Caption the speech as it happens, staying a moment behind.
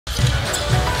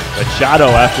Machado,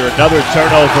 after another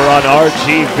turnover on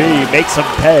RGV, makes him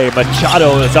pay.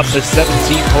 Machado is up to 17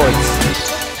 points.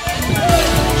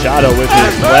 Machado with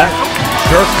his left,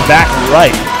 jerk back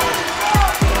right.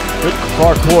 Good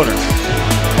far corner.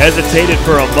 Hesitated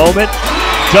for a moment,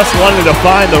 just wanted to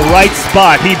find the right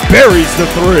spot. He buries the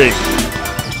three.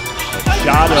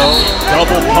 Machado,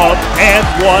 double pump, and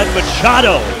one.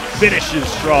 Machado finishes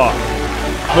strong.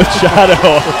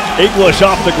 Machado, English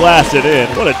off the glass and in.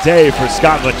 What a day for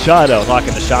Scott Machado.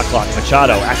 Locking the shot clock.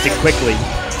 Machado acting quickly,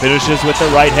 finishes with the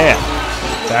right hand.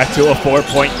 Back to a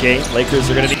 4-point game. Lakers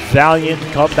are going to need valiant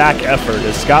comeback effort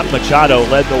as Scott Machado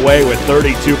led the way with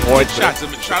 32 points. Shots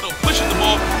and Machado pushes the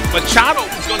ball. Machado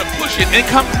is going to push it and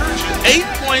conversion. 8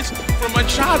 points for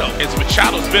Machado. And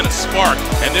Machado's been a spark,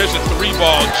 and there's a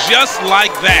 3-ball just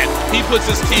like that. He puts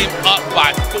his team up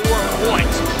by 4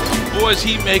 points. Boy, is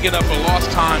he making up for lost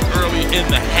time early in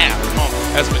the half.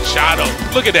 As Machado,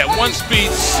 look at that, one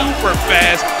speed, super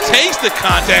fast, takes the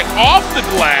contact off the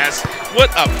glass.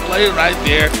 What a play right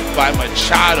there by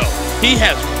Machado. He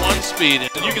has one speed,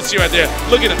 and you can see right there,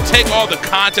 look at him take all the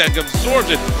contact,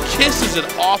 absorbs it, kisses it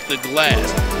off the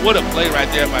glass. What a play right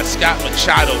there by Scott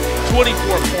Machado. 24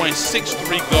 points,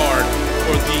 6'3" guard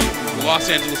for the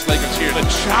Los Angeles Lakers here.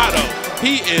 Machado,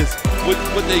 he is what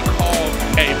they call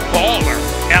a baller.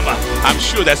 Emma, I'm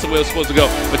sure that's the way it's supposed to go.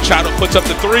 Machado puts up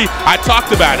the 3. I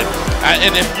talked about it.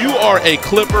 And if you are a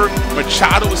Clipper,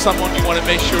 Machado is someone you want to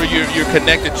make sure you're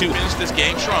connected to. Finish this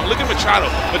game strong. Look at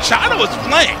Machado. Machado is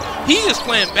playing. He is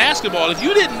playing basketball. If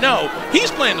you didn't know,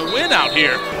 he's playing to win out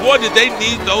here. Boy, did they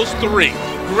need those 3.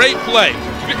 Great play.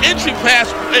 Entry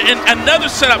pass and another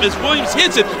setup as Williams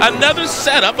hits it. Another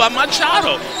setup by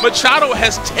Machado. Machado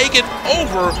has taken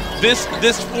over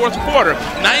this fourth quarter.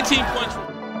 19 points.